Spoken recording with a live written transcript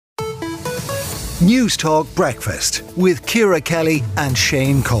Newstalk Breakfast with Ciara Kelly and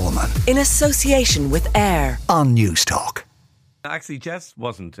Shane Coleman. In association with Air. On Newstalk. Actually, Jess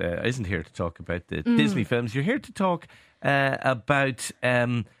isn't here to talk about the Disney films. You're here to talk about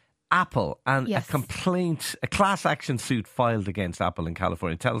Apple and Yes. a class action suit filed against Apple in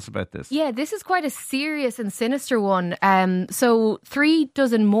California. Tell us about this. Yeah, this is quite a serious and sinister one. So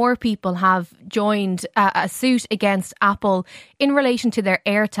 36 more people have joined a suit against Apple in relation to their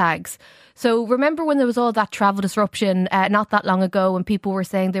AirTags. So remember when there was all that travel disruption not that long ago when people were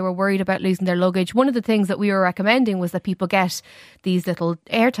saying they were worried about losing their luggage? One of the things that we were recommending was that people get these little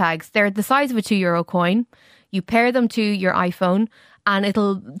AirTags. They're the size of a €2 coin. You pair them to your iPhone and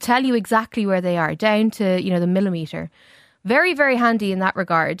it'll tell you exactly where they are, down to, the millimetre. Very, very handy in that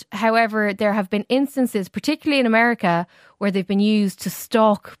regard. However, there have been instances, particularly in America, where they've been used to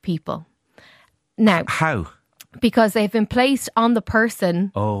stalk people. Now, How? because they've been placed on the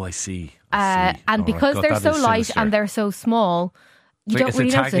person. Oh, I see. And because they're so light and they're so small, you don't really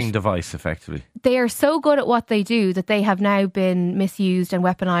it's a notice tagging it. device, effectively. They are so good at what they do that they have now been misused and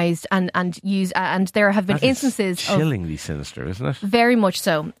weaponized and used. And there have been That is instances chillingly sinister, isn't it? Very much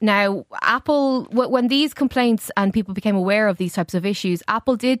so. Now, Apple, when these complaints and people became aware of these types of issues,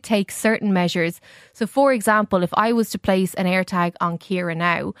 Apple did take certain measures. So, for example, if I was to place an AirTag on Ciara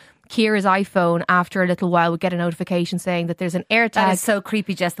now, Ciara's iPhone, after a little while, would get a notification saying that there's an AirTag. That is so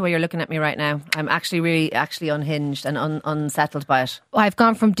creepy, Jess, the way you're looking at me right now. I'm actually really unhinged and unsettled by it. I've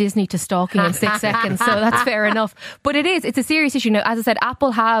gone from Disney to stalking in 6 seconds, so that's fair enough. But it's a serious issue. Now, as I said,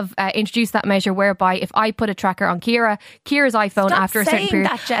 Apple have introduced that measure whereby if I put a tracker on Ciara's iPhone Stop after a certain period...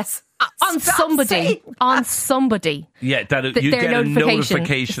 that, Jess. On somebody. Yeah, you get a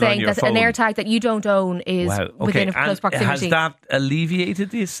notification saying on your that phone. an AirTag that you don't own is within a close proximity. Has that alleviated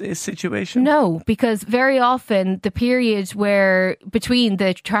this situation? No, because very often the period where between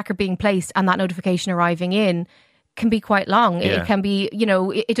the tracker being placed and that notification arriving in can be quite long. Yeah. It can be,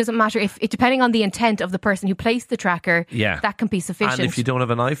 it doesn't matter if depending on the intent of the person who placed the tracker, that can be sufficient. And if you don't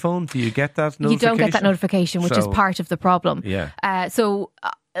have an iPhone, do you get that notification? You don't get that notification, which is part of the problem. Yeah.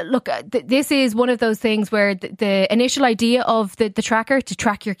 Look, this is one of those things where the initial idea of the tracker to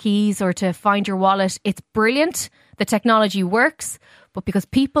track your keys or to find your wallet, it's brilliant. The technology works, but because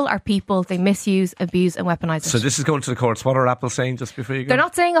people are people, they misuse, abuse and weaponize it. So this is going to the courts. What are Apple saying just before you go? They're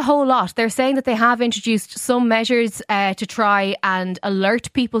not saying a whole lot. They're saying that they have introduced some measures to try and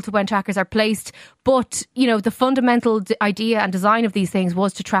alert people to when trackers are placed. But, the fundamental idea and design of these things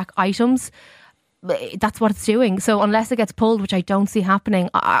was to track items. That's what it's doing. So unless it gets pulled, which I don't see happening,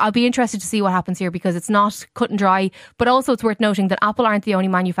 I'll be interested to see what happens here because it's not cut and dry. But also it's worth noting that Apple aren't the only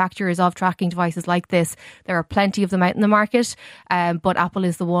manufacturers of tracking devices like this. There are plenty of them out in the market, but Apple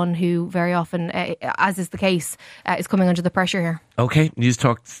is the one who very often, as is the case, is coming under the pressure here. Okay,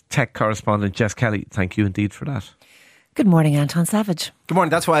 Newstalk tech correspondent Jess Kelly, thank you indeed for that. Good morning, Anton Savage. Good morning.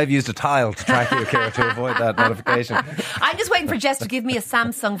 That's why I've used a tile to track you, Ciara, to avoid that notification. I'm just waiting for Jess to give me a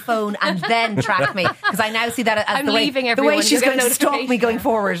Samsung phone and then track me, because I now see that as the way she's going to stalk me going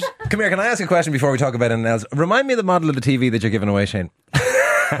forward. Come here, can I ask a question before we talk about anything else? Remind me of the model of the TV that you're giving away, Shane.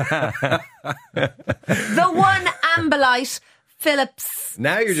 The one Ambilight Philips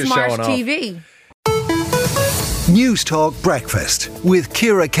Now you're just Smart showing off. TV. Newstalk Breakfast with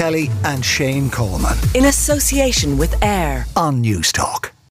Ciara Kelly and Shane Coleman. In association with Air. On Newstalk.